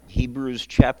Hebrews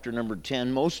chapter number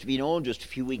 10. Most of you know, just a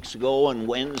few weeks ago on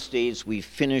Wednesdays, we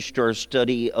finished our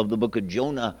study of the book of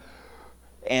Jonah,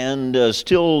 and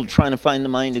still trying to find the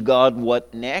mind of God.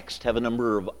 What next? Have a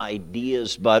number of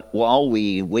ideas, but while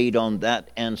we wait on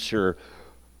that answer,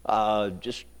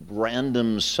 just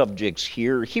random subjects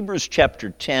here. Hebrews chapter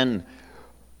 10.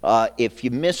 If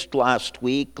you missed last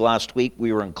week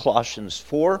we were in Colossians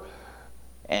 4.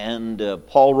 And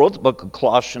Paul wrote the book of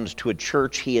Colossians to a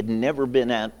church he had never been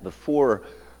at before.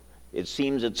 It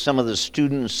seems that some of the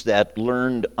students that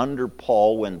learned under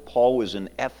Paul when Paul was in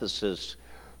Ephesus,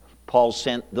 Paul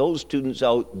sent those students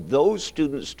out. Those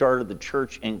students started the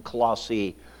church in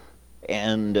Colossae,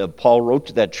 and Paul wrote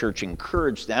to that church,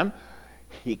 encouraged them.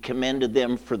 He commended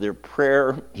them for their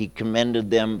prayer. He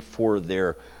commended them for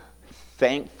their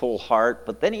thankful heart.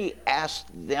 But then he asked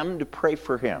them to pray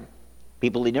for him.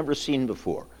 People he'd never seen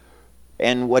before.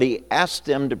 And what he asked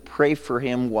them to pray for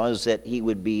him was that he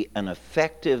would be an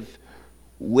effective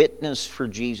witness for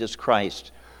Jesus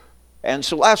Christ. And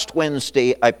so last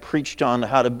Wednesday, I preached on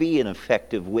how to be an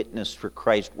effective witness for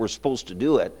Christ. We're supposed to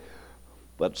do it,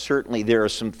 but certainly there are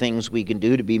some things we can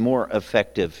do to be more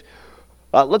effective.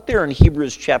 Look there in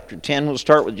Hebrews chapter 10. We'll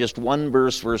start with just one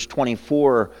verse, verse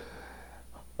 24.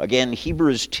 Again,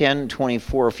 Hebrews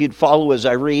 10:24. If you'd follow as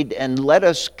I read, and let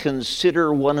us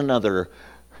consider one another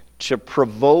to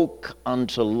provoke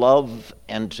unto love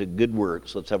and to good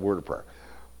works. Let's have a word of prayer.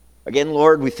 Again,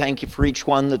 Lord, we thank you for each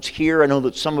one that's here. I know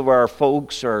that some of our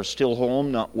folks are still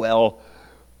home, not well.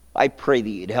 I pray that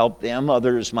you'd help them.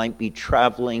 Others might be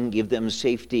traveling. Give them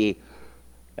safety.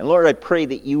 And Lord, I pray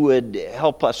that you would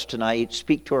help us tonight.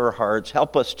 Speak to our hearts.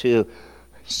 Help us to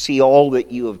see all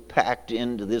that you have packed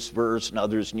into this verse and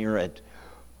others near it.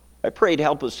 I pray to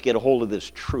help us to get a hold of this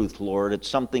truth, Lord. It's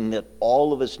something that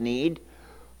all of us need,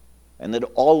 and that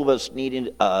all of us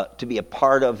need to be a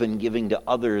part of in giving to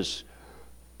others.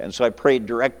 And so I pray,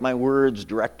 direct my words,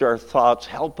 direct our thoughts,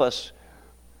 help us.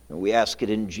 And we ask it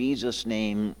in Jesus'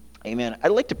 name, amen. I'd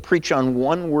like to preach on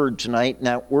one word tonight, and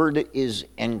that word is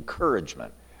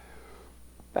encouragement.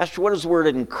 Pastor, what does the word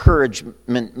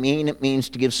encouragement mean? It means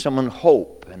to give someone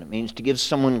hope, and it means to give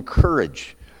someone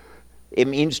courage. It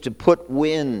means to put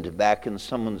wind back in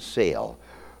someone's sail.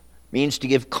 It means to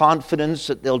give confidence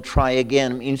that they'll try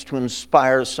again. It means to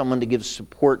inspire someone, to give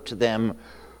support to them.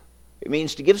 It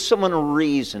means to give someone a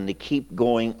reason to keep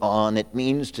going on. It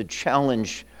means to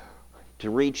challenge, to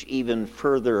reach even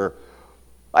further.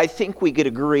 I think we could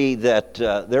agree that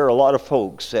there are a lot of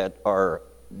folks that are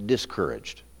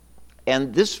discouraged.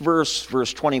 And this verse,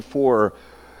 verse 24,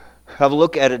 have a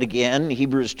look at it again,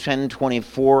 Hebrews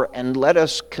 10:24, and let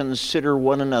us consider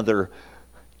one another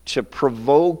to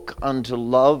provoke unto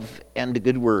love and to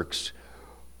good works.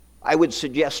 I would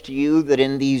suggest to you that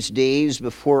in these days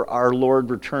before our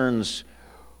Lord returns,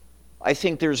 I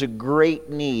think there's a great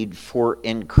need for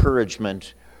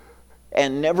encouragement.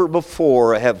 And never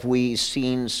before have we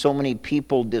seen so many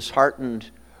people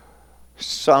disheartened,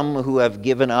 some who have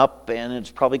given up, and it's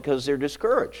probably because they're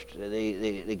discouraged.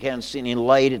 They can't see any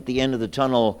light at the end of the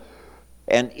tunnel.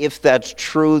 And if that's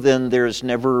true, then there's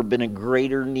never been a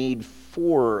greater need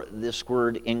for this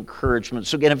word encouragement.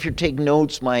 So again, if you're taking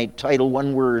notes, my title,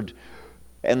 one word,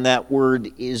 and that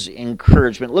word is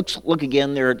encouragement. Look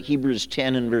again there at Hebrews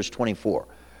 10 and verse 24.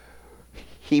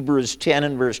 Hebrews 10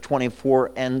 and verse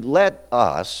 24, and let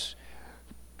us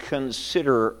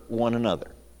consider one another.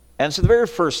 And so the very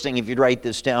first thing, if you'd write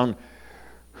this down,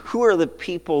 who are the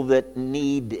people that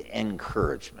need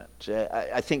encouragement?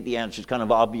 I think the answer is kind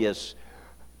of obvious.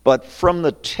 But from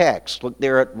the text, look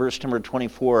there at verse number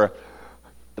 24,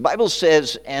 the Bible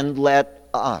says, and let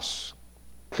us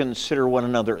consider one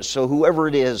another. So whoever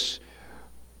it is,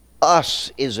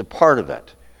 us is a part of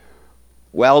it.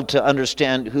 Well, to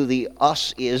understand who the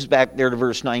us is, back there to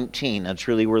verse 19, that's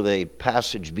really where the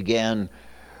passage began.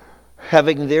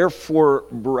 Having therefore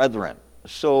brethren.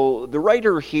 So the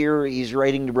writer here, he's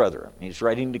writing to brethren. He's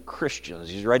writing to Christians.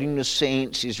 He's writing to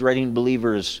saints. He's writing to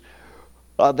believers.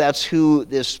 That's who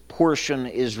this portion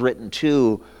is written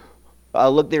to.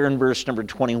 Look there in verse number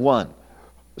 21.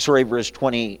 Verse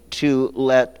 22,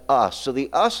 let us. So the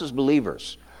us is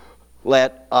believers.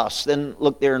 Let us. Then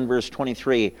look there in verse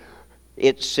 23.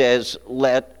 It says,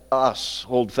 let us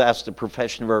hold fast the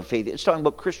profession of our faith. It's talking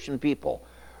about Christian people.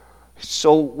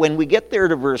 So when we get there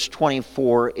to verse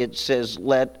 24, it says,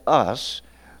 let us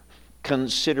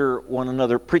consider one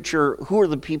another. Preacher, who are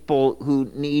the people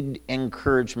who need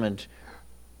encouragement?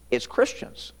 It's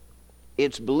Christians.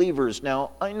 It's believers.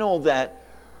 Now, I know that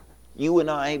you and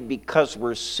I, because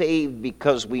we're saved,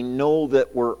 because we know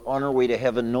that we're on our way to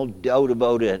heaven, no doubt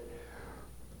about it,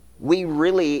 we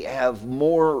really have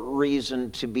more reason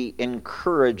to be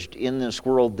encouraged in this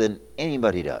world than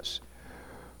anybody does.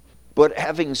 But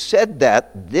having said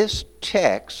that, this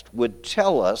text would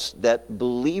tell us that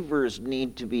believers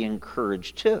need to be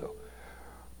encouraged too.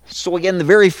 So again, the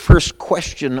very first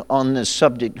question on this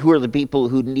subject, who are the people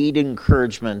who need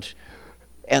encouragement?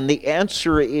 And the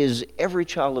answer is every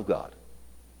child of God,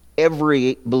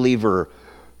 every believer.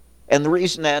 And the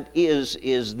reason that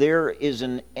is there is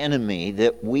an enemy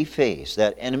that we face.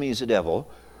 That enemy is the devil.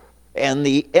 And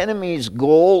the enemy's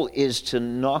goal is to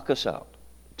knock us out,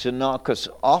 to knock us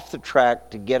off the track,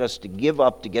 to get us to give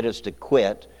up, to get us to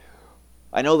quit.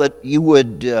 I know that you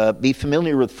would be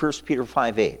familiar with 1 Peter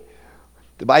 5:8.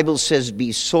 The Bible says,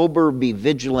 be sober, be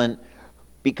vigilant,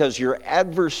 because your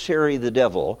adversary, the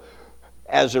devil,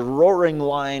 as a roaring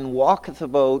lion, walketh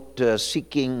about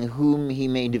seeking whom he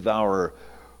may devour.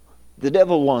 The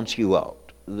devil wants you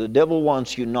out. The devil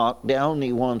wants you knocked down.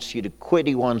 He wants you to quit.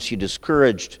 He wants you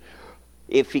discouraged.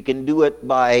 If he can do it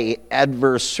by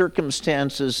adverse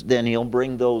circumstances, then he'll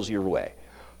bring those your way.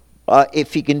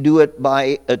 If he can do it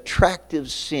by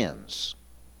attractive sins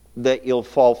that you'll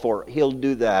fall for, he'll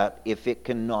do that if it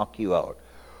can knock you out.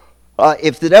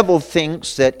 If the devil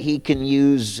thinks that he can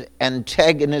use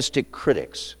antagonistic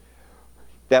critics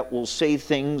that will say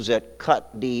things that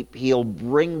cut deep, he'll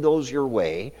bring those your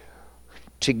way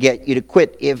to get you to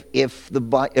quit. If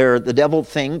the devil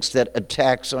thinks that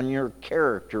attacks on your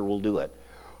character will do it.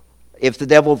 If the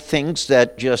devil thinks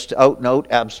that just out and out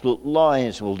absolute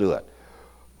lies will do it.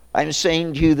 I'm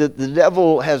saying to you that the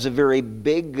devil has a very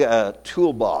big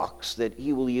toolbox that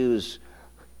he will use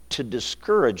to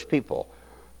discourage people.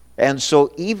 And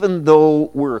so even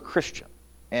though we're a Christian,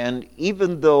 and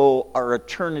even though our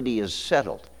eternity is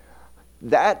settled,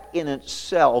 that in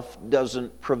itself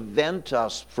doesn't prevent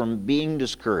us from being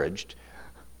discouraged,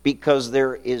 because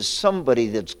there is somebody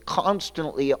that's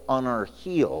constantly on our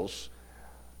heels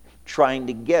trying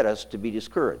to get us to be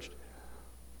discouraged.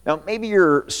 Now, maybe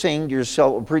you're saying to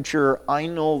yourself, well, preacher, I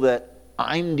know that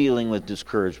I'm dealing with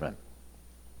discouragement,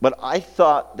 but I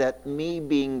thought that me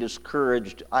being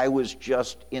discouraged, I was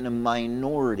just in a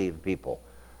minority of people.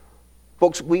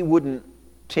 Folks, we wouldn't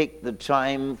take the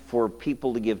time for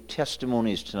people to give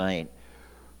testimonies tonight,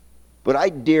 but I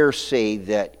dare say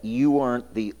that you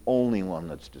aren't the only one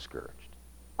that's discouraged.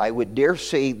 I would dare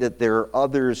say that there are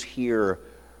others here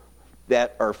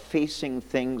that are facing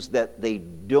things that they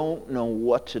don't know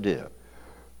what to do.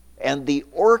 And the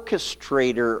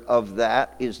orchestrator of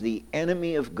that is the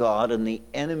enemy of God and the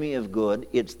enemy of good.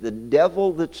 It's the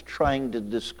devil that's trying to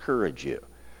discourage you.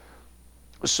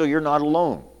 So you're not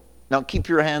alone. Now keep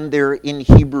your hand there in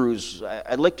Hebrews.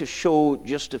 I'd like to show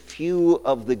just a few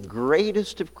of the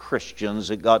greatest of Christians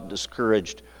that got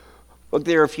discouraged. Look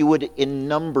there, if you would, in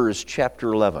Numbers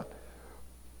chapter 11.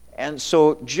 And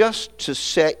so just to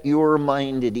set your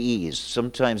mind at ease,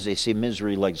 sometimes they say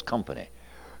misery likes company.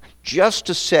 Just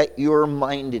to set your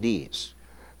mind at ease,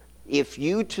 if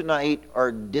you tonight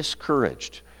are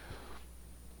discouraged,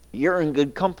 you're in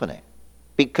good company,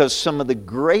 because some of the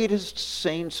greatest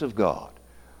saints of God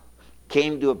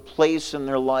came to a place in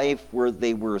their life where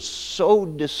they were so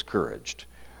discouraged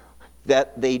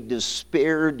that they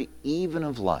despaired even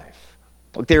of life.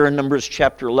 Look there in Numbers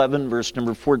chapter 11, verse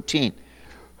number 14.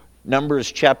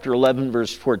 Numbers chapter 11,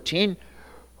 verse 14.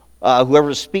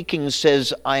 Whoever's speaking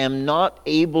says, I am not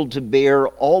able to bear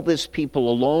all this people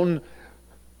alone,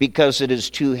 because it is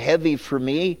too heavy for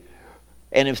me.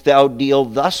 And if thou deal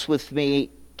thus with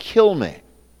me, kill me,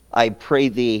 I pray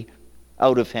thee,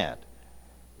 out of hand.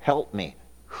 Help me.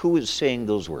 Who is saying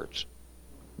those words?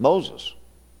 Moses.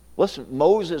 Listen,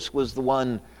 Moses was the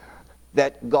one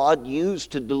that God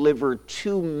used to deliver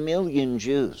 2 million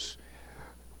Jews.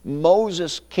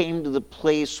 Moses came to the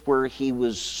place where he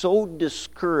was so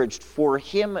discouraged. For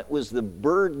him, it was the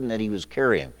burden that he was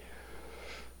carrying.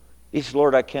 He said,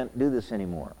 Lord, I can't do this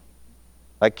anymore.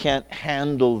 I can't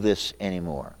handle this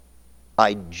anymore.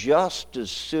 I just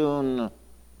as soon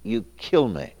you kill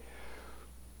me.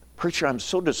 Preacher, I'm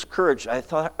so discouraged. I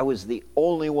thought I was the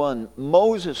only one.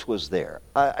 Moses was there.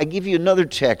 I give you another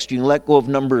text. You can let go of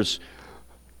Numbers.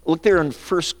 Look there in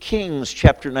 1 Kings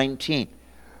chapter 19.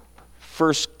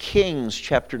 1 Kings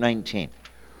chapter 19.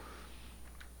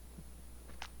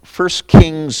 1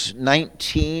 Kings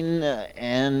 19,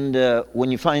 and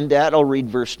when you find that, I'll read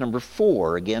verse number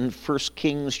 4. Again, 1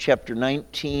 Kings chapter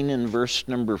 19 and verse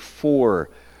number 4.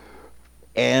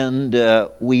 And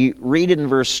we read in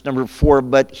verse number 4,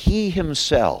 but he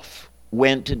himself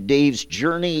went a day's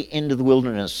journey into the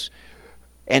wilderness,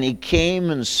 and he came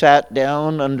and sat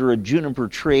down under a juniper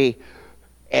tree,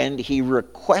 and he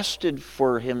requested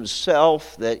for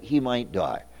himself that he might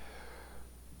die.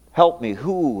 Help me,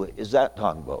 who is that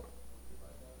talking about?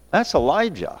 That's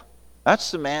Elijah.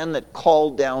 That's the man that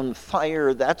called down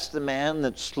fire. That's the man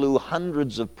that slew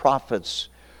hundreds of prophets.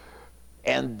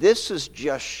 And this is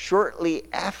just shortly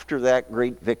after that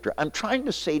great victory. I'm trying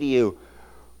to say to you,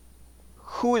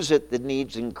 who is it that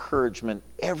needs encouragement?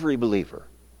 Every believer,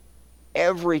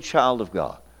 every child of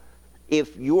God.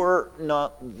 If you're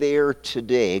not there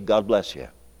today, God bless you.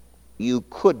 You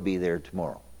could be there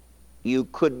tomorrow. You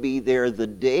could be there the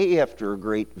day after a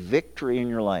great victory in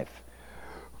your life.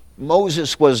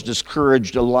 Moses was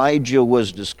discouraged. Elijah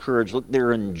was discouraged. Look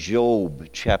there in Job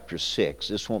chapter 6.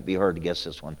 This won't be hard to guess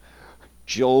this one.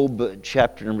 Job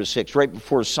chapter number 6. Right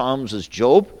before Psalms is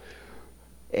Job.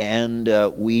 And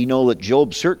we know that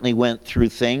Job certainly went through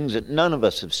things that none of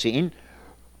us have seen.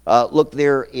 Look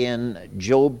there in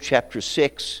Job chapter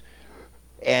 6.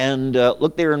 And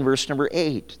look there in verse number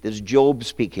 8. This is Job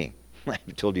speaking. I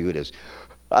told you who it is.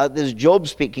 This is Job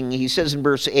speaking. He says in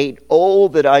verse 8, "Oh,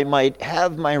 that I might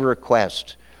have my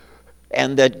request,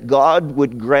 and that God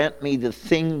would grant me the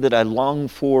thing that I long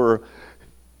for,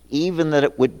 even that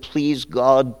it would please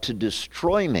God to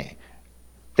destroy me,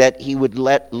 that he would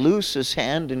let loose his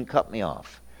hand and cut me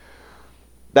off."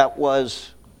 That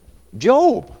was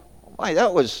Job. Why,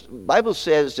 that was, the Bible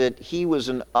says that he was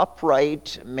an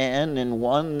upright man and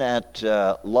one that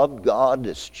loved God,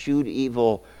 eschewed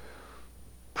evil.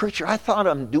 Preacher, I thought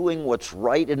I'm doing what's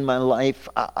right in my life.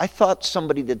 I thought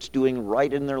somebody that's doing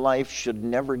right in their life should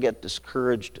never get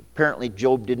discouraged. Apparently,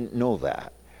 Job didn't know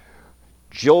that.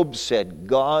 Job said,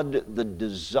 "God, the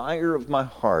desire of my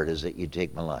heart is that you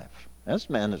take my life." That's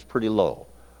a man that's pretty low.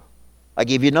 I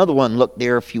gave you another one. Look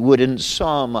there, if you would, in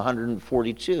Psalm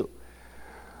 142.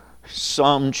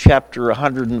 Psalm chapter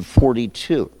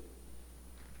 142.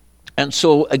 And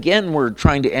so, again, we're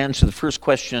trying to answer the first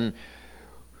question,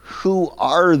 who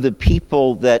are the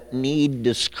people that need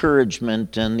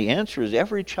discouragement? And the answer is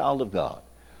every child of God,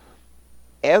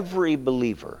 every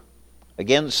believer.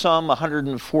 Again, Psalm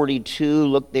 142,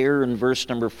 look there in verse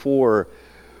number 4.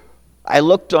 "I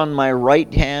looked on my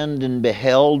right hand and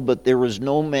beheld, but there was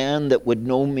no man that would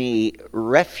know me.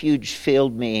 Refuge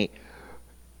failed me.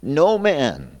 No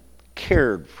man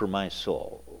cared for my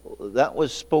soul." That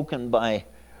was spoken by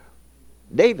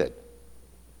David.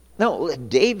 No,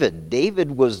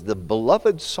 David was the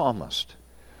beloved psalmist.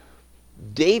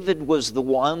 David was the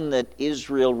one that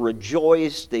Israel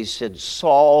rejoiced. They said,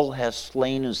 "Saul has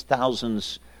slain his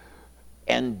thousands,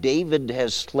 and David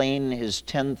has slain his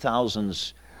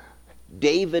 10,000s."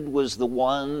 David was the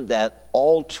one that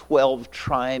all 12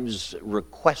 tribes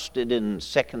requested in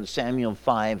 2 Samuel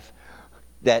 5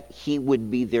 that he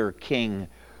would be their king.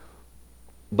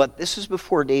 But this is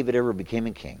before David ever became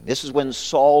a king. This is when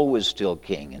Saul was still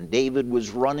king, and David was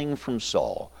running from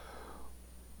Saul.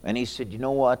 And he said, "You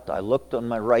know what? I looked on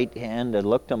my right hand, I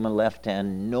looked on my left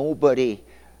hand. Nobody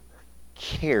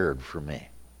cared for me."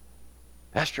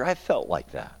 Pastor, I felt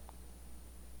like that.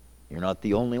 You're not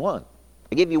the only one.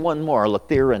 I give you one more. Look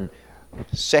there in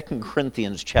 2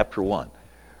 Corinthians chapter 1.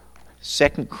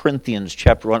 2 Corinthians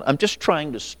chapter 1. I'm just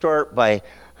trying to start by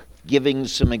giving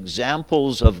some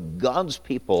examples of God's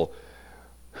people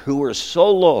who were so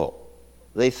low.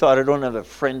 They thought, "I don't have a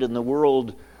friend in the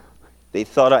world." They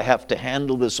thought, "I have to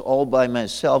handle this all by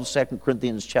myself." 2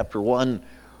 Corinthians chapter 1.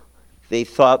 They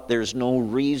thought there's no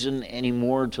reason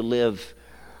anymore to live.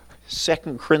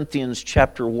 2 Corinthians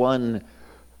chapter 1.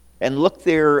 And look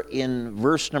there in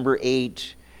verse number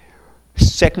 8.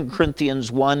 2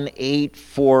 Corinthians 1:8,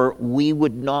 "For we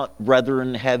would not,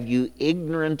 brethren, have you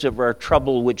ignorant of our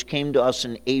trouble which came to us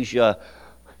in Asia,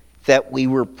 that we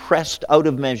were pressed out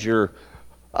of measure,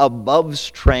 above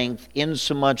strength,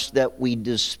 insomuch that we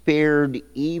despaired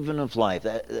even of life."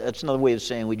 That's another way of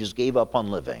saying we just gave up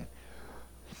on living.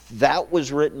 That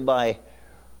was written by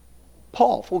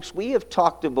Paul. Folks, we have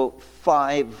talked about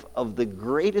 5 of the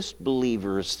greatest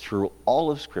believers through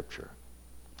all of Scripture.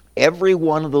 Every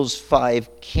one of those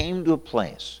 5 came to a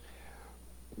place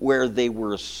where they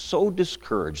were so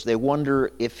discouraged, they wonder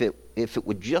if it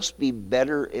would just be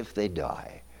better if they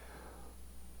die.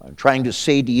 I'm trying to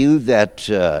say to you that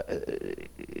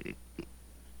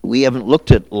we haven't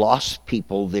looked at lost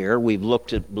people there. We've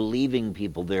looked at believing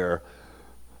people there.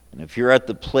 And if you're at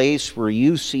the place where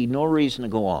you see no reason to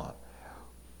go on,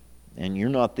 and you're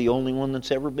not the only one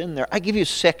that's ever been there, I give you a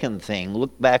second thing.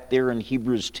 Look back there in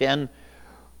Hebrews 10.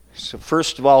 So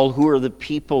first of all, who are the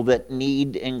people that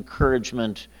need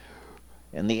encouragement?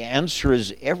 And the answer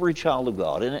is every child of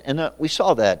God. And we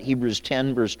saw that. Hebrews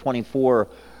 10, verse 24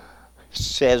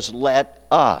 says, "Let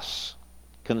us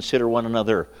consider one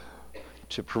another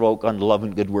to provoke unto love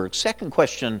and good works." Second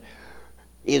question,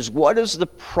 is what is the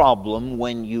problem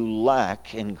when you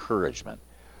lack encouragement?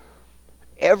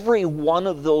 Every one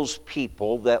of those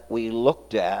people that we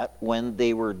looked at when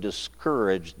they were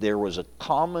discouraged, there was a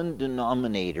common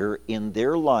denominator in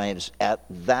their lives at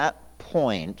that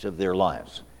point of their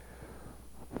lives.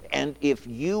 And if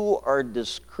you are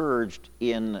discouraged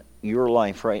in your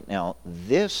life right now,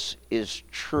 this is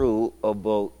true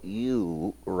about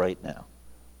you right now.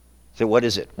 So what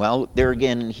is it? Well, there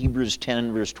again in Hebrews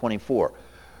 10, verse 24.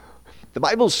 The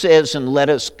Bible says, "And let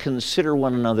us consider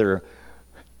one another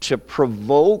to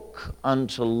provoke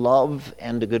unto love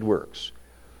and to good works."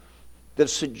 The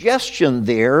suggestion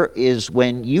there is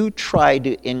when you try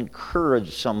to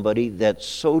encourage somebody that's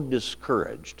so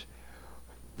discouraged,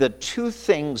 the two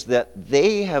things that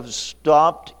they have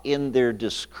stopped in their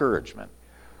discouragement,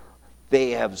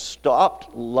 they have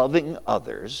stopped loving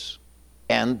others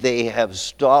and they have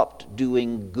stopped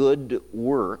doing good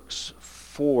works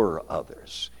for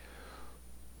others.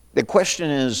 The question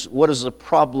is, what is the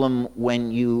problem when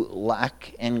you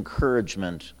lack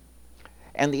encouragement?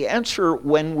 And the answer,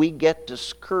 when we get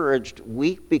discouraged,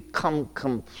 we become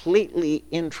completely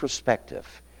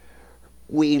introspective.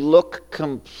 We look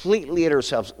completely at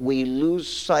ourselves. We lose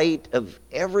sight of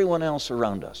everyone else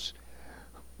around us.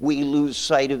 We lose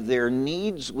sight of their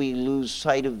needs. We lose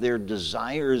sight of their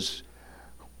desires.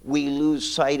 We lose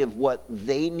sight of what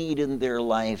they need in their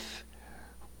life.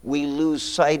 We lose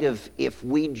sight of, if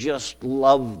we just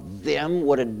love them,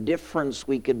 what a difference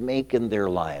we could make in their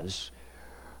lives.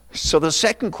 So the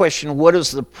second question, what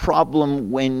is the problem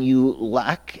when you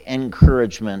lack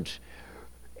encouragement?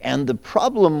 And the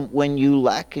problem when you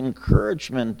lack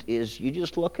encouragement is you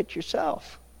just look at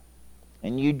yourself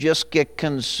and you just get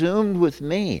consumed with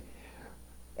me.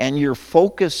 And your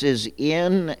focus is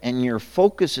in and your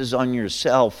focus is on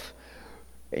yourself.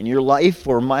 And your life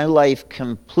or my life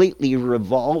completely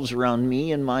revolves around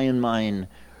me and mine.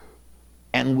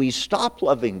 And we stop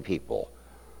loving people.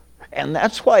 And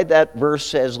that's why that verse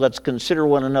says, let's consider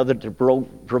one another to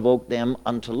provoke them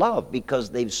unto love, because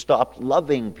they've stopped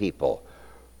loving people.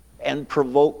 And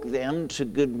provoke them to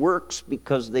good works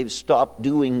because they've stopped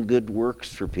doing good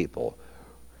works for people.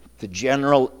 The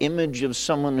general image of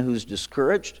someone who's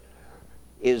discouraged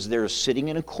is they're sitting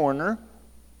in a corner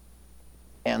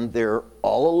and they're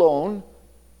all alone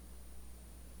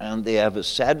and they have a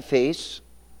sad face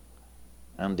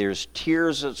and there's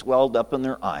tears that's welled up in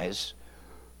their eyes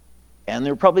and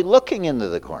they're probably looking into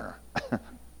the corner.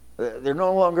 They're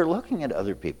no longer looking at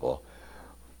other people.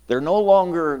 They're no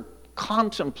longer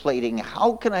contemplating,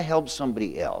 how can I help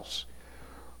somebody else?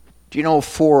 Do you know,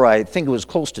 for I think it was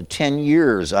close to 10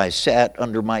 years, I sat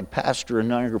under my pastor in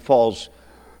Niagara Falls.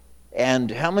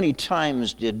 And how many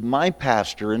times did my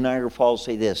pastor in Niagara Falls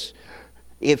say this?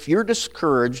 If you're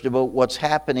discouraged about what's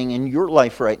happening in your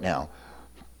life right now,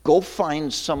 go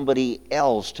find somebody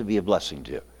else to be a blessing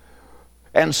to.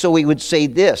 And so he would say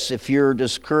this, if you're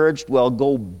discouraged, well,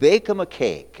 go bake them a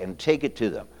cake and take it to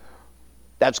them.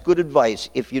 That's good advice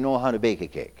if you know how to bake a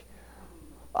cake.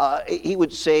 He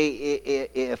would say,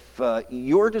 if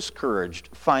you're discouraged,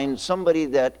 find somebody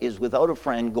that is without a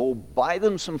friend, go buy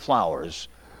them some flowers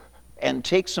and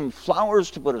take some flowers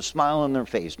to put a smile on their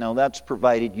face. Now, that's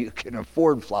provided you can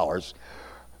afford flowers.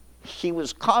 He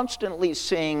was constantly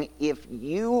saying, if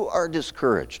you are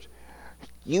discouraged,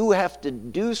 you have to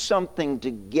do something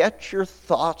to get your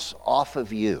thoughts off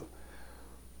of you.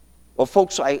 Well,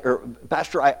 folks,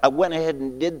 Pastor, I went ahead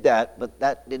and did that, but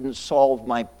that didn't solve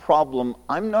my problem.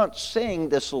 I'm not saying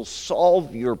this will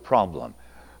solve your problem,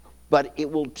 but it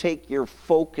will take your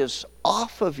focus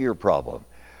off of your problem.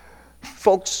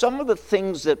 Folks, some of the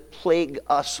things that plague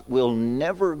us will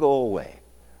never go away.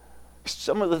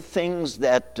 Some of the things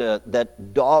that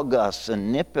dog us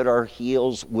and nip at our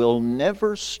heels will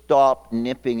never stop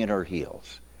nipping at our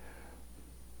heels.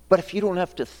 But if you don't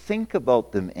have to think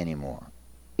about them anymore,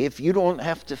 if you don't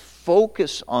have to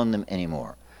focus on them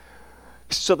anymore.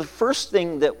 So the first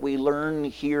thing that we learn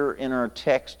here in our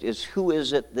text is, who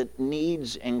is it that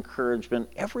needs encouragement?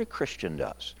 Every Christian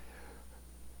does.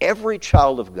 Every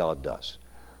child of God does.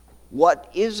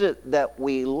 What is it that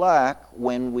we lack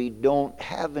when we don't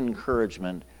have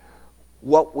encouragement?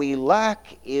 What we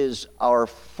lack is our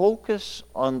focus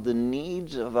on the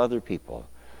needs of other people.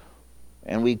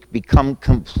 And we become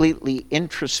completely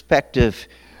introspective.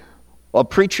 Well,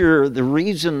 preacher, the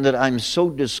reason that I'm so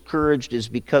discouraged is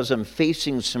because I'm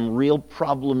facing some real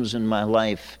problems in my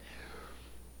life.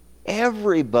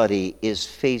 Everybody is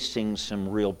facing some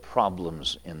real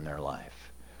problems in their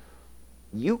life.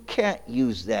 You can't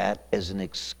use that as an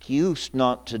excuse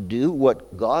not to do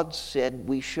what God said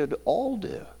we should all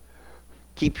do.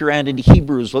 Keep your hand in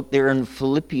Hebrews. Look there in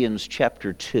Philippians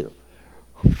chapter 2.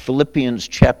 Philippians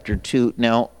chapter 2.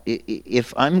 Now,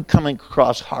 if I'm coming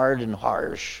across hard and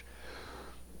harsh,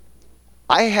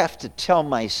 I have to tell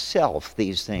myself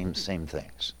these same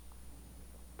things.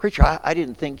 Preacher, I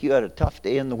didn't think you had a tough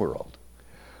day in the world.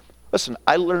 Listen,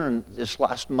 I learned this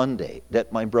last Monday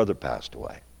that my brother passed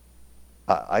away.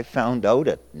 I found out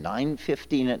at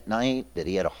 9:15 at night that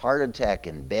he had a heart attack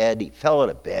in bed. He fell out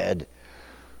of bed.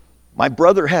 My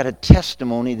brother had a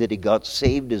testimony that he got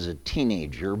saved as a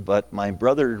teenager, but my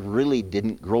brother really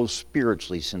didn't grow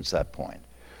spiritually since that point.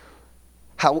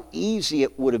 How easy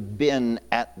it would have been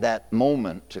at that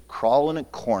moment to crawl in a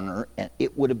corner, and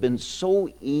it would have been so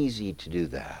easy to do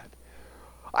that.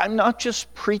 I'm not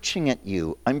just preaching at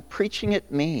you, I'm preaching at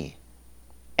me.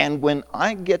 And when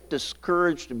I get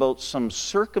discouraged about some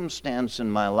circumstance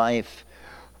in my life,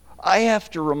 I have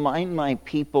to remind my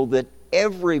people that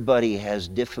everybody has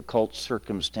difficult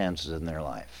circumstances in their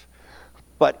life.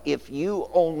 But if you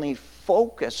only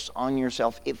focus on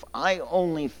yourself, if I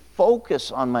only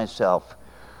focus on myself,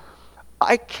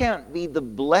 I can't be the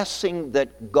blessing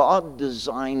that God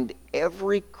designed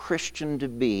every Christian to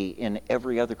be in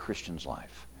every other Christian's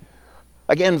life.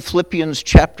 Again, Philippians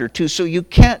chapter 2. So you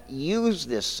can't use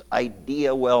this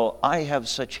idea, well, I have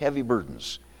such heavy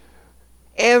burdens.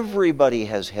 Everybody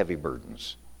has heavy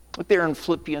burdens. Look there in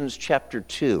Philippians chapter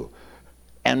 2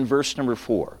 and verse number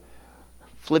 4.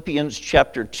 Philippians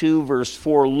chapter 2, verse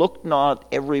 4, look not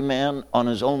every man on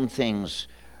his own things,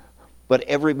 but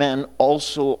every man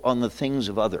also on the things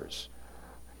of others.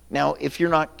 Now, if you're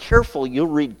not careful, you'll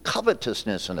read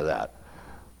covetousness into that.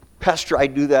 Pastor, I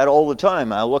do that all the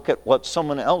time. I look at what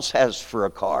someone else has for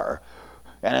a car,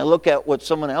 and I look at what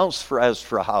someone else has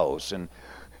for a house. And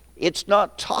it's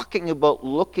not talking about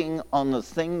looking on the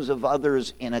things of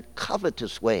others in a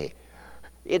covetous way.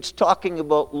 It's talking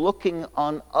about looking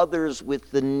on others with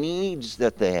the needs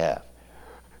that they have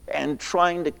and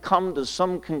trying to come to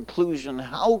some conclusion.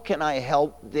 How can I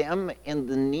help them in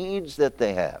the needs that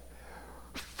they have?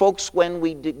 Folks, when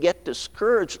we get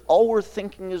discouraged, all we're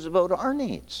thinking is about our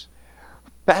needs.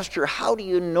 Pastor, how do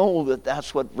you know that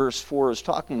that's what verse 4 is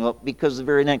talking about? Because the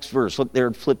very next verse, look there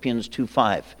at Philippians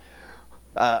 2:5.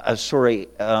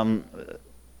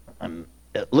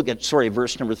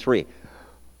 Verse number 3.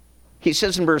 He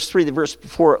says in verse 3, the verse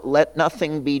before, let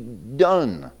nothing be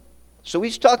done. So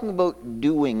he's talking about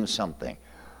doing something.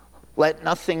 Let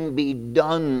nothing be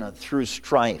done through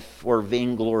strife or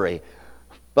vainglory,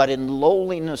 but in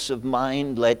lowliness of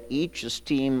mind let each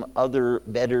esteem other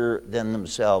better than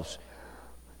themselves.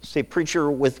 Say,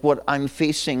 preacher, with what I'm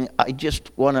facing, I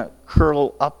just want to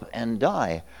curl up and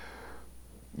die.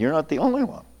 You're not the only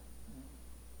one.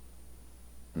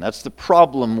 And that's the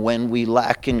problem when we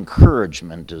lack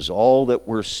encouragement, is all that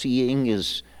we're seeing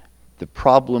is the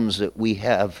problems that we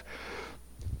have.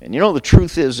 And you know, the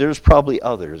truth is there's probably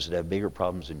others that have bigger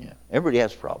problems than you. Everybody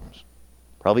has problems.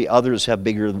 Probably others have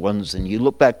bigger ones than you.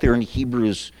 Look back there in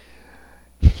Hebrews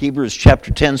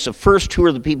chapter 10. So first, who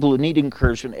are the people who need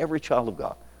encouragement? Every child of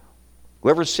God.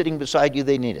 Whoever's sitting beside you,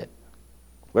 they need it.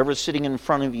 Whoever's sitting in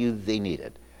front of you, they need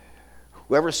it.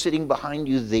 Whoever's sitting behind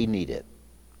you, they need it.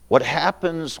 What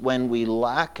happens when we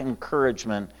lack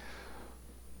encouragement,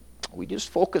 we just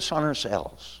focus on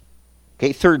ourselves.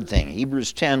 Okay, third thing,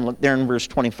 Hebrews 10, look there in verse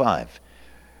 25.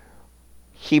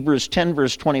 Hebrews 10,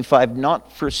 verse 25,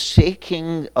 not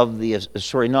forsaking the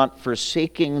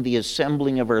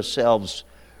assembling of ourselves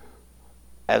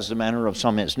as the manner of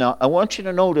some is. Now, I want you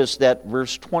to notice that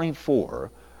verse 24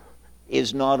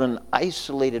 is not an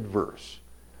isolated verse.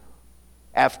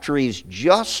 After he's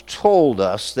just told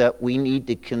us that we need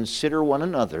to consider one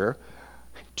another,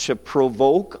 to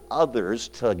provoke others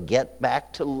to get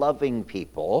back to loving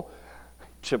people,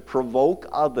 to provoke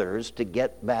others to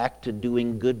get back to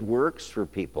doing good works for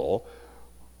people,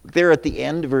 there at the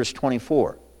end of verse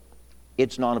 24,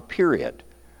 it's not a period.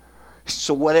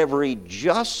 So whatever he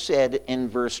just said in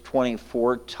verse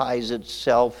 24 ties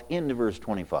itself into verse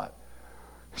 25.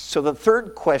 So the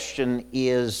third question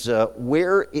is,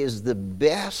 where is the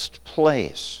best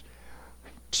place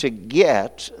to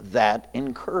get that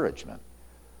encouragement?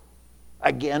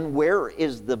 Again, where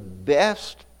is the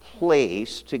best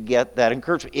place to get that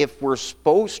encouragement? If we're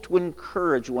supposed to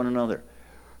encourage one another,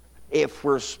 if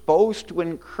we're supposed to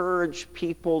encourage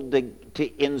people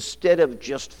to instead of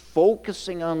just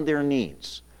focusing on their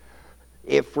needs,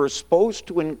 if we're supposed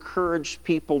to encourage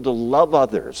people to love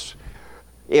others,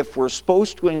 if we're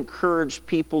supposed to encourage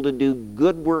people to do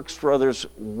good works for others,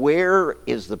 where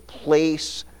is the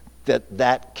place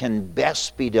that can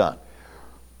best be done?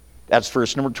 That's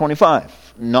verse number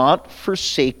 25. Not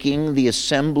forsaking the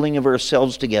assembling of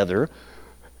ourselves together,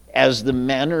 as the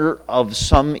manner of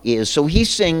some is. So he's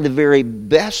saying the very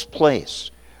best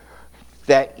place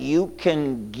that you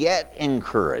can get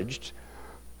encouraged,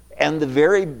 and the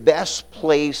very best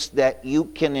place that you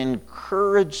can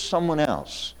encourage someone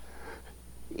else,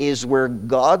 is where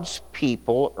God's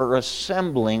people are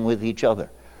assembling with each other.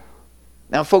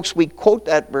 Now, folks, we quote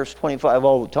that verse 25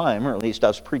 all the time, or at least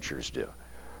us preachers do.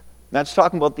 That's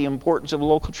talking about the importance of a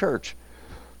local church.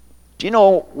 Do you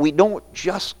know, we don't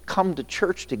just come to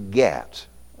church to get.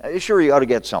 Sure, you ought to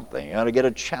get something. You ought to get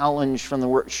a challenge from the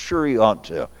Word. Sure, you ought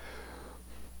to.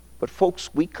 But folks,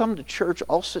 we come to church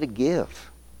also to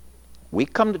give. We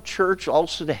come to church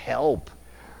also to help.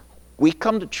 We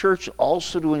come to church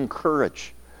also to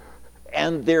encourage.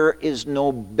 And there is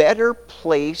no better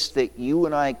place that you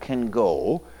and I can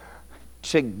go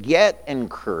to get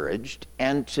encouraged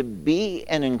and to be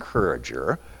an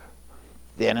encourager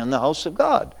than in the house of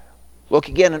God. Look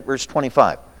again at verse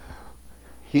 25.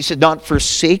 He said, not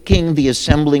forsaking the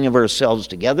assembling of ourselves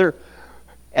together,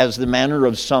 as the manner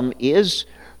of some is,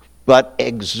 but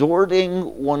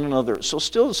exhorting one another. So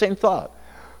still the same thought.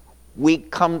 We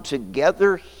come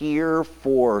together here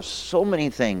for so many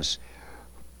things,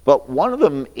 but one of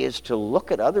them is to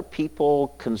look at other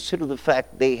people, consider the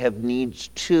fact they have needs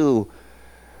too.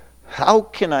 How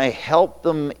can I help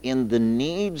them in the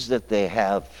needs that they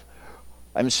have?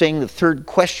 I'm saying the third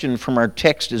question from our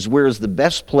text is, where is the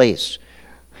best place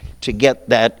to get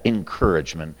that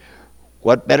encouragement?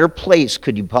 What better place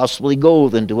could you possibly go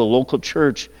than to a local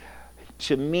church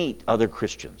to meet other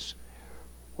Christians?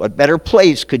 What better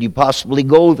place could you possibly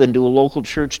go than to a local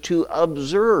church to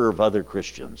observe other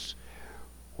Christians?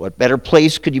 What better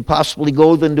place could you possibly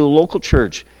go than to a local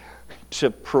church to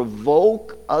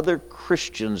provoke other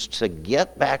Christians to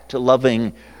get back to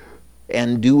loving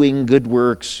and doing good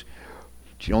works?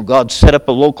 You know, God set up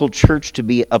a local church to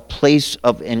be a place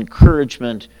of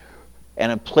encouragement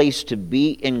and a place to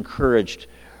be encouraged.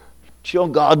 You know,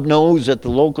 God knows that the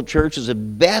local church is the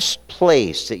best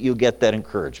place that you get that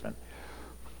encouragement.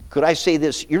 Could I say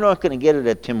this? You're not going to get it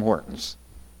at Tim Hortons.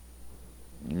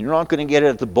 You're not going to get it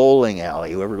at the bowling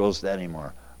alley, whoever goes to that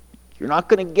anymore. You're not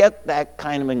going to get that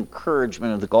kind of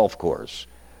encouragement at the golf course.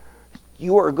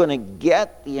 You are going to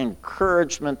get the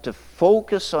encouragement to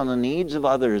focus on the needs of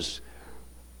others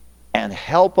and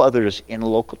help others in a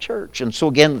local church. And so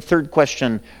again, the third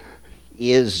question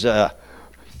is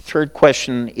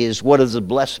what is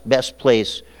the best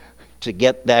place to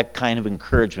get that kind of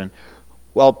encouragement?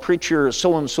 Well, preacher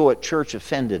so-and-so at church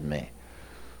offended me.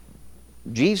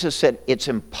 Jesus said it's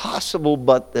impossible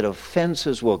but that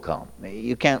offenses will come.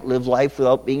 You can't live life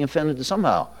without being offended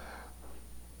somehow.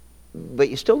 But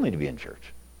you still need to be in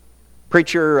church.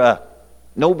 Preacher,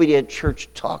 nobody at church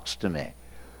talks to me.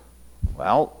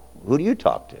 Well, who do you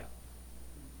talk to?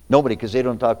 Nobody, because they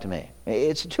don't talk to me.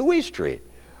 It's a two-way street.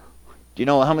 Do you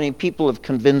know how many people have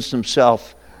convinced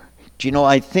themselves, do you know,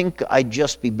 I think I'd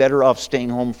just be better off staying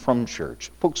home from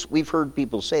church? Folks, we've heard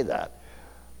people say that.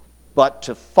 But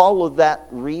to follow that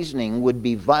reasoning would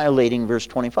be violating verse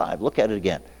 25. Look at it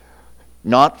again.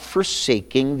 Not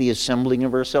forsaking the assembling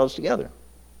of ourselves together.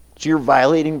 So you're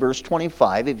violating verse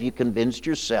 25 if you convinced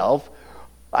yourself,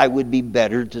 I would be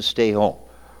better to stay home.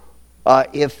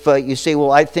 If you say,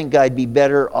 well, I think I'd be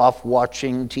better off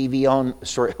watching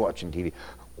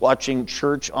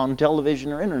church on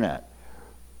television or internet.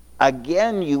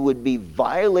 Again, you would be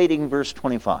violating verse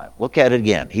 25. Look at it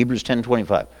again, Hebrews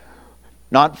 10:25.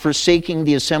 Not forsaking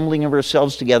the assembling of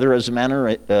ourselves together as the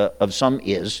manner of some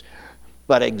is,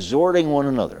 but exhorting one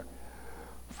another.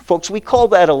 Folks, we call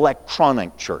that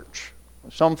electronic church.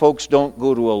 Some folks don't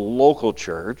go to a local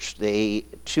church, they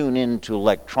tune into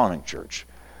electronic church.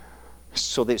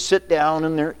 So they sit down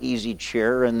in their easy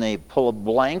chair and they pull a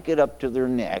blanket up to their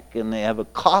neck and they have a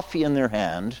coffee in their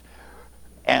hand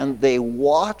and they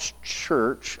watch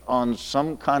church on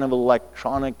some kind of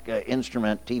electronic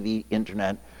instrument, TV,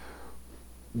 internet.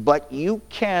 But you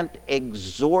can't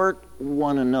exhort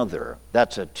one another.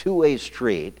 That's a two-way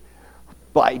street.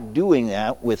 By doing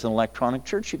that with an electronic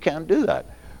church, you can't do that.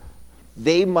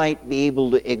 They might be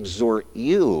able to exhort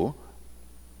you,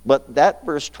 but that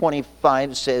verse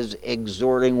 25 says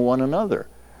exhorting one another.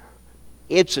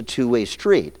 It's a two-way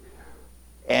street.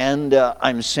 And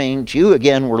I'm saying to you,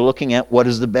 again, we're looking at what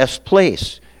is the best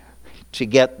place to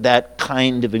get that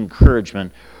kind of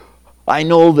encouragement. I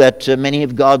know that many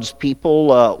of God's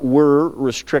people were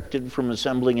restricted from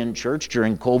assembling in church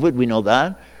during COVID. We know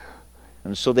that.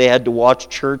 And so they had to watch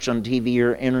church on TV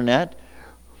or internet.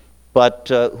 But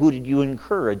who did you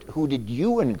encourage? Who did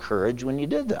you encourage when you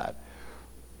did that?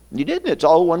 You didn't. It's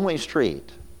all a one-way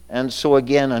street. And so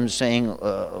again, I'm saying,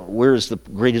 where's the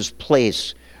greatest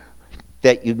place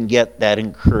that you can get that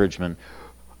encouragement.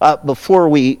 Before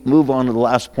we move on to the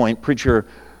last point, preacher,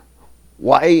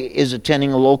 why is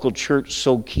attending a local church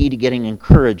so key to getting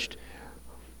encouraged?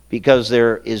 Because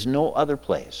there is no other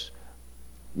place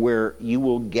where you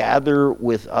will gather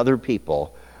with other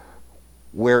people,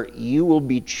 where you will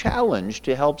be challenged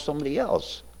to help somebody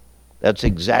else. That's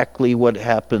exactly what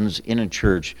happens in a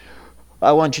church.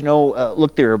 I want you to know,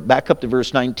 look there, back up to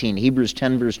verse 19, Hebrews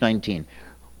 10, verse 19.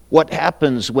 What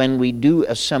happens when we do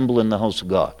assemble in the house of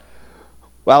God?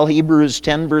 Well, Hebrews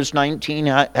 10, verse 19,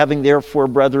 having therefore,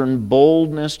 brethren,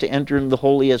 boldness to enter into the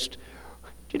holiest. Do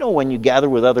you know when you gather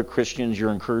with other Christians,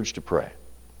 you're encouraged to pray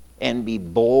and be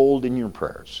bold in your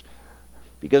prayers?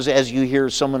 Because as you hear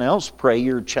someone else pray,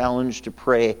 you're challenged to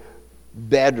pray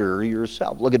better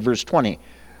yourself. Look at verse 20.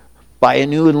 By a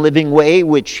new and living way,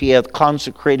 which he hath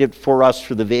consecrated for us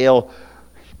for the veil,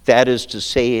 that is to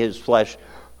say, his flesh.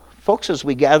 Folks, as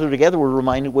we gather together, we're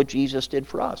reminded what Jesus did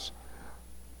for us.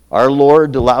 Our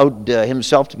Lord allowed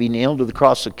himself to be nailed to the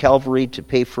cross of Calvary to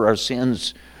pay for our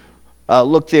sins.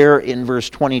 Look there in verse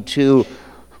 22.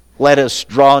 Let us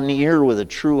draw near with a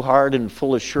true heart and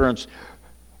full assurance.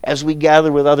 As we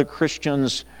gather with other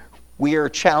Christians, we are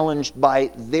challenged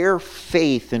by their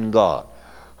faith in God.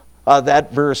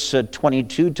 That verse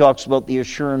 22 talks about the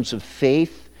assurance of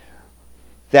faith.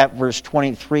 That verse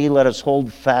 23, let us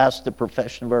hold fast the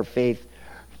profession of our faith.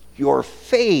 Your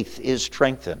faith is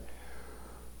strengthened.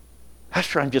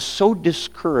 Pastor, I'm just so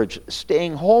discouraged.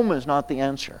 Staying home is not the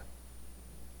answer.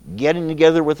 Getting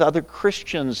together with other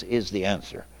Christians is the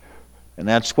answer. And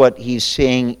that's what he's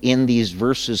saying in these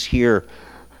verses here.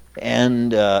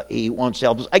 And he wants to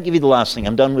help us. I give you the last thing.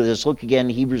 I'm done with this. Look again,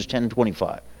 Hebrews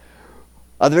 10:25.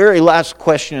 The very last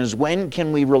question is, when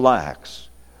can we relax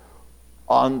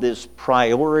on this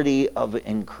priority of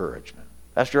encouragement?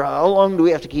 Pastor, how long do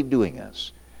we have to keep doing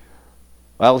this?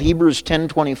 Well, Hebrews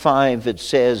 10:25, it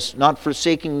says, not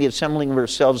forsaking the assembling of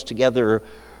ourselves together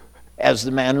as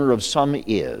the manner of some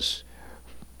is,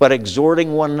 but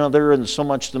exhorting one another, and so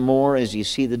much the more as you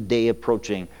see the day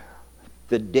approaching.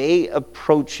 The day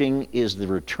approaching is the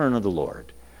return of the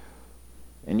Lord.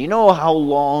 And you know how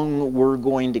long we're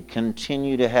going to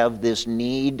continue to have this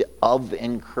need of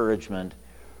encouragement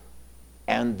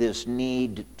and this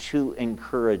need to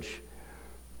encourage.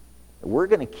 We're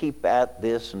going to keep at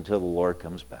this until the Lord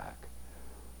comes back.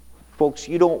 Folks,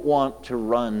 you don't want to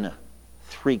run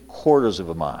 3/4 of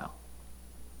a mile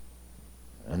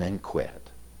and then quit.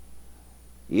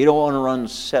 You don't want to run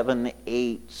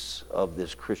 7/8 of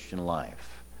this Christian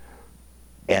life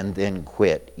and then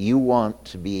quit. You want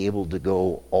to be able to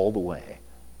go all the way.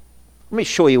 Let me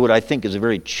show you what I think is a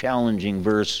very challenging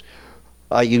verse.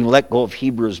 You can let go of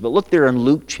Hebrews, but look there in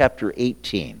Luke chapter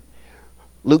 18.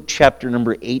 Luke chapter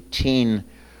number 18.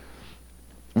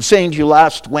 I'm saying to you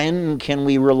last, when can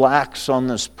we relax on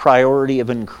this priority of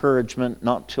encouragement?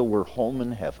 Not till we're home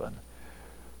in heaven.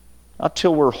 Not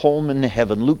till we're home in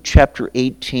heaven. Luke chapter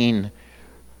 18.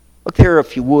 Look there,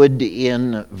 if you would,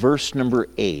 in verse number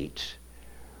 8.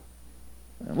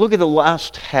 Look at the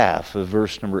last half of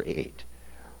verse number 8.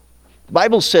 The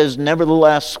Bible says,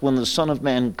 nevertheless, when the Son of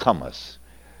Man cometh,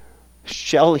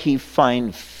 shall he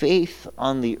find faith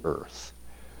on the earth?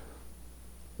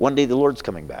 One day the Lord's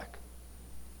coming back.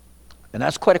 And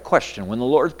that's quite a question. When the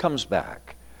Lord comes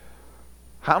back,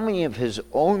 how many of his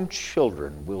own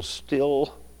children will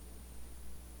still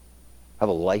have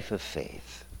a life of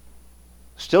faith?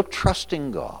 Still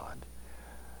trusting God?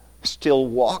 Still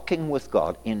walking with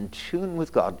God, in tune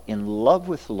with God, in love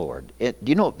with the Lord? Do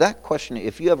you know that question,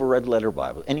 if you have a red letter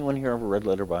Bible, anyone here have a red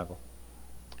letter Bible?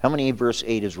 How many verse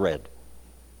 8 is red?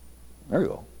 There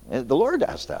you go. The Lord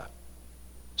asked that.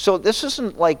 So this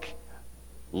isn't like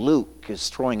Luke is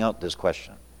throwing out this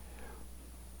question.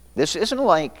 This isn't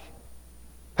like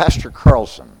Pastor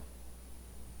Carlson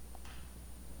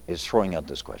is throwing out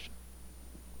this question.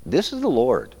 This is the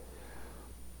Lord.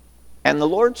 And the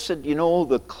Lord said, you know,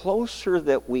 the closer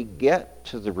that we get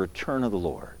to the return of the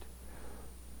Lord,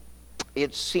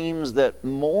 it seems that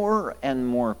more and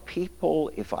more people,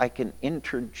 if I can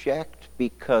interject,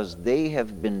 because they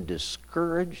have been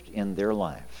discouraged in their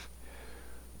life,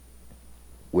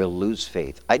 will lose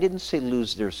faith. I didn't say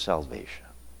lose their salvation,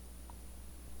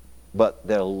 but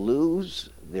they'll lose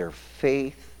their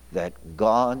faith that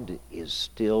God is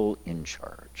still in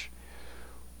charge.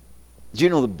 Do you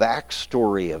know the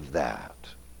backstory of that?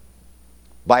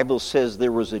 Bible says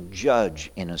there was a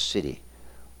judge in a city.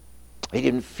 He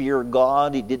didn't fear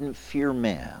God, he didn't fear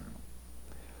man.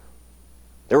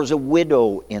 There was a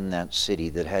widow in that city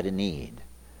that had a need.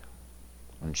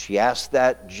 When she asked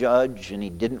that judge and he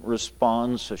didn't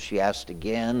respond, so she asked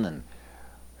again, and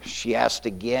She asked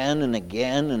again and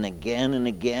again and again and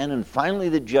again, and finally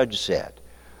the judge said,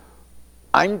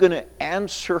 I'm going to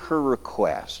answer her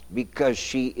request because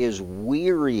she is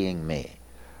wearying me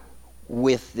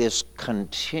with this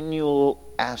continual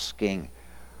asking.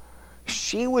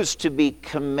 She was to be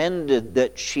commended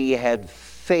that she had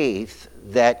faith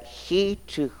that he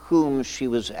to whom she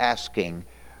was asking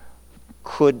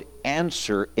could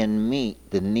answer and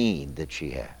meet the need that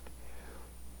she had.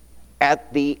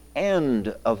 At the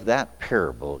end of that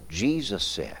parable, Jesus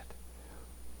said,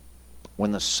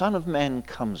 when the Son of Man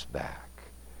comes back,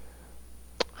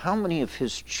 how many of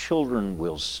his children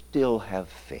will still have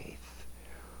faith?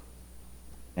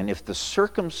 And if the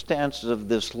circumstances of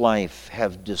this life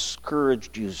have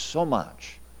discouraged you so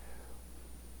much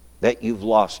that you've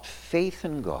lost faith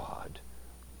in God,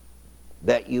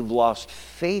 that you've lost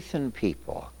faith in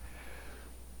people,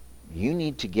 you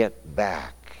need to get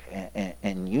back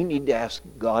and you need to ask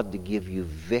God to give you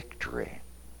victory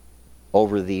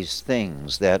over these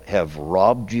things that have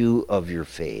robbed you of your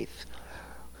faith.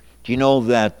 Do you know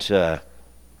that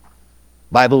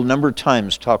Bible a number of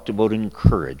times talked about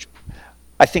encourage?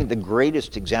 I think the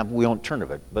greatest example, we won't turn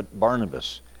to it, but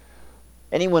Barnabas.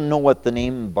 Anyone know what the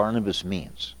name Barnabas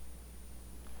means?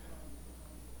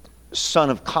 Son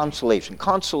of consolation.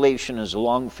 Consolation is a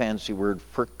long fancy word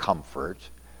for comfort.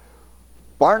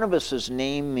 Barnabas'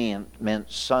 name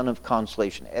meant son of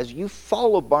consolation. As you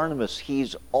follow Barnabas,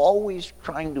 he's always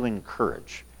trying to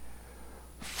encourage.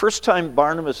 First time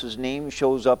Barnabas' name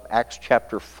shows up, Acts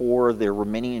chapter 4, there were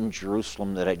many in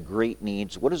Jerusalem that had great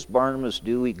needs. What does Barnabas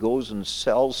do? He goes and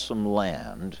sells some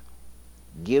land,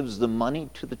 gives the money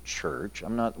to the church. We're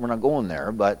not going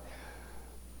there, but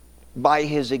by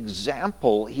his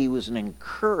example, he was an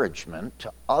encouragement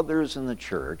to others in the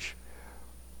church.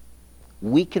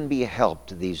 We can be a help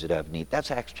to these that have need. That's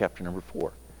Acts chapter number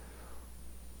 4.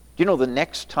 You know, the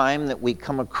next time that we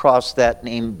come across that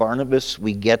name Barnabas,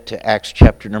 we get to Acts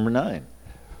chapter number 9.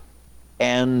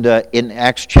 And in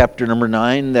Acts chapter number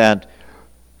 9, in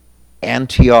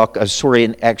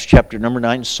Acts chapter number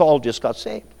 9, Saul just got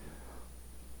saved.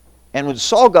 And when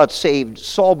Saul got saved,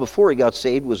 Saul, before he got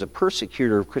saved, was a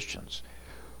persecutor of Christians.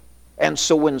 And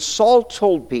so when Saul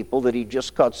told people that he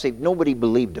just got saved, nobody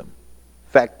believed him.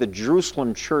 In fact, the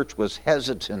Jerusalem church was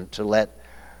hesitant to let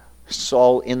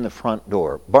Saul in the front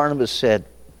door. Barnabas said,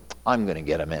 I'm going to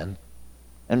get him in.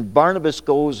 And Barnabas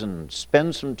goes and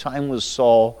spends some time with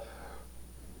Saul.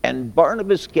 And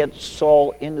Barnabas gets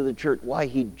Saul into the church. Why?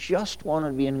 He just wanted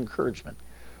to be an encouragement.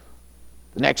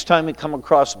 The next time we come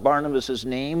across Barnabas'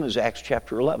 name is Acts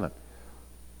chapter 11.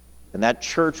 And that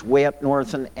church way up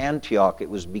north in Antioch, it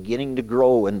was beginning to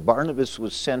grow. And Barnabas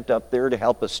was sent up there to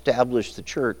help establish the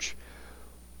church.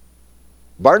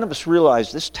 Barnabas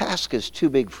realized this task is too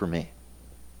big for me.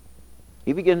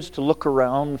 He begins to look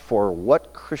around for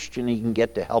what Christian he can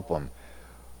get to help him.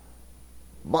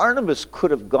 Barnabas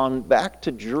could have gone back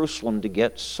to Jerusalem to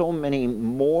get so many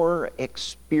more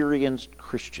experienced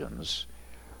Christians.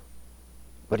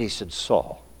 But he said,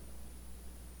 Saul,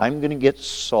 I'm going to get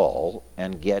Saul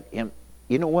and get him.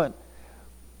 You know what?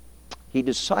 He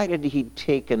decided he'd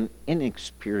take an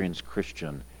inexperienced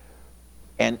Christian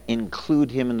and include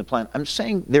him in the plan. I'm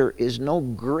saying there is no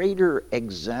greater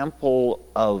example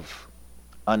of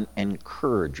an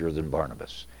encourager than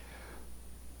Barnabas.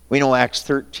 We know Acts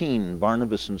 13,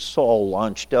 Barnabas and Saul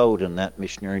launched out on that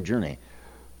missionary journey.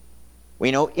 We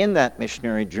know in that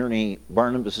missionary journey,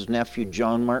 Barnabas' nephew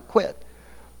John Mark quit.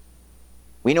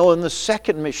 We know in the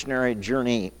second missionary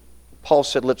journey, Paul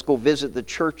said, let's go visit the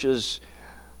churches.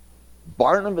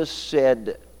 Barnabas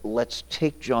said, let's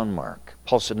take John Mark.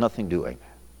 Paul said, nothing doing.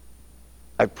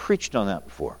 I've preached on that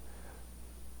before.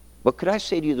 But could I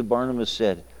say to you that Barnabas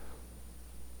said,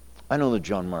 I know that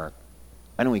John Mark,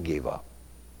 I know he gave up.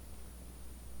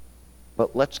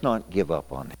 But let's not give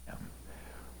up on him.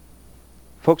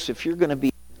 Folks, if you're going to be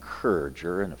an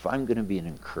encourager, and if I'm going to be an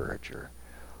encourager,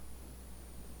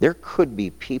 there could be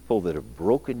people that have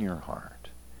broken your heart.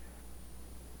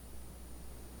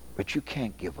 But you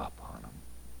can't give up on them.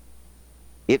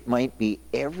 It might be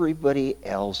everybody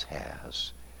else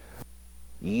has.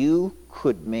 You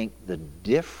could make the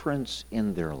difference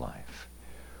in their life.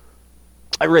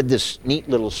 I read this neat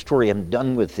little story. I'm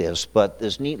done with this, but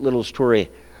this neat little story,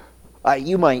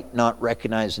 you might not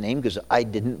recognize the name because I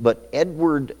didn't, but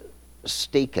Edward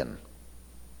Steichen.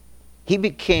 He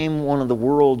became one of the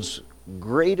world's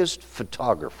greatest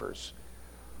photographers.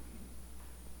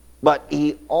 But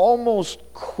he almost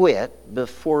quit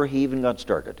before he even got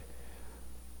started.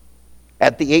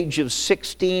 At the age of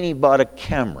 16, he bought a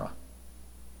camera.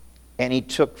 And he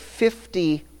took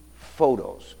 50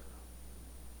 photos.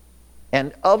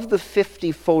 And of the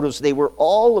 50 photos, they were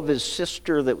all of his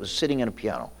sister that was sitting at a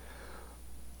piano.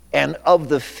 And of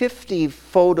the 50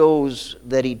 photos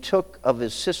that he took of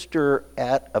his sister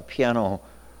at a piano,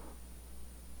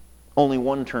 only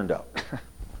one turned out.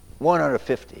 1 out of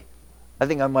 50. I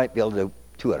think I might be able to do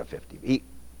 2 out of 50.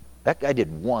 That guy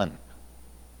did 1.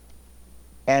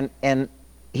 And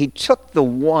he took the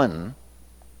 1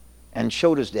 and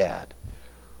showed his dad.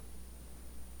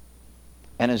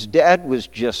 And his dad was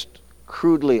just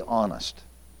crudely honest.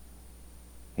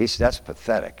 He said, "That's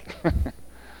pathetic."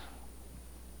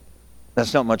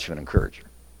 That's not much of an encourager.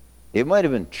 It might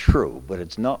have been true, but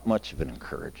it's not much of an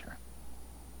encourager.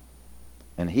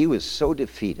 And he was so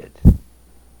defeated.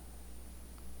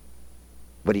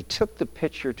 But he took the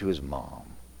picture to his mom.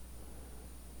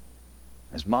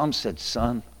 His mom said,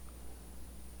 "Son,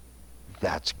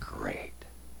 that's great."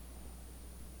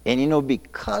 And you know,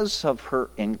 because of her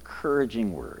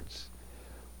encouraging words,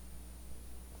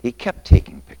 he kept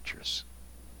taking pictures.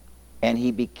 And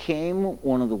he became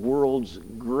one of the world's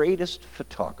greatest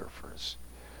photographers.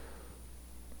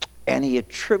 And he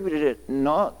attributed it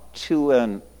not to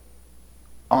an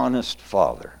honest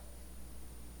father.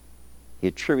 He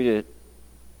attributed it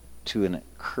to an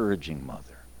encouraging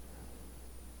mother.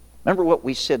 Remember what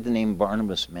we said the name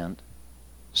Barnabas meant?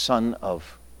 Son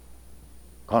of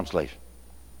consolation.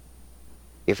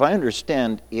 If I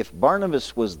understand, if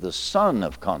Barnabas was the son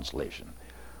of consolation,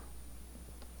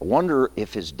 I wonder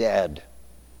if his dad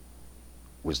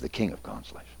was the king of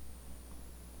consolation.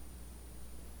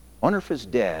 I wonder if his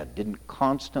dad didn't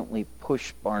constantly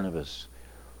push Barnabas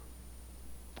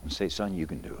and say, "Son, you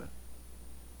can do it.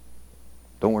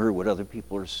 Don't worry what other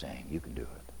people are saying. You can do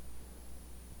it."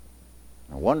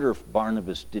 I wonder if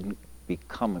Barnabas didn't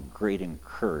become a great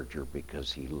encourager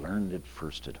because he learned it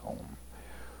first at home.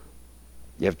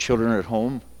 You have children at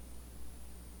home?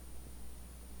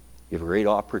 You have a great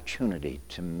opportunity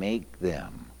to make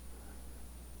them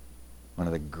one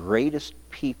of the greatest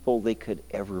people they could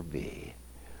ever be.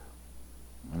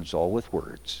 And it's all with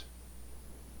words.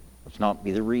 Let's not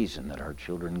be the reason that our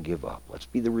children give up. Let's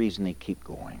be the reason they keep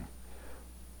going.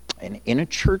 And in a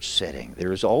church setting,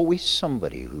 there is always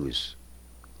somebody whose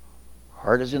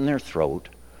heart is in their throat,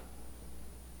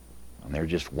 and they're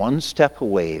just one step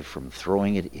away from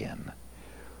throwing it in.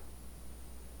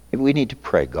 Maybe we need to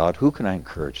pray, "God, who can I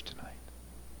encourage tonight?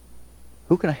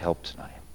 Who can I help tonight?"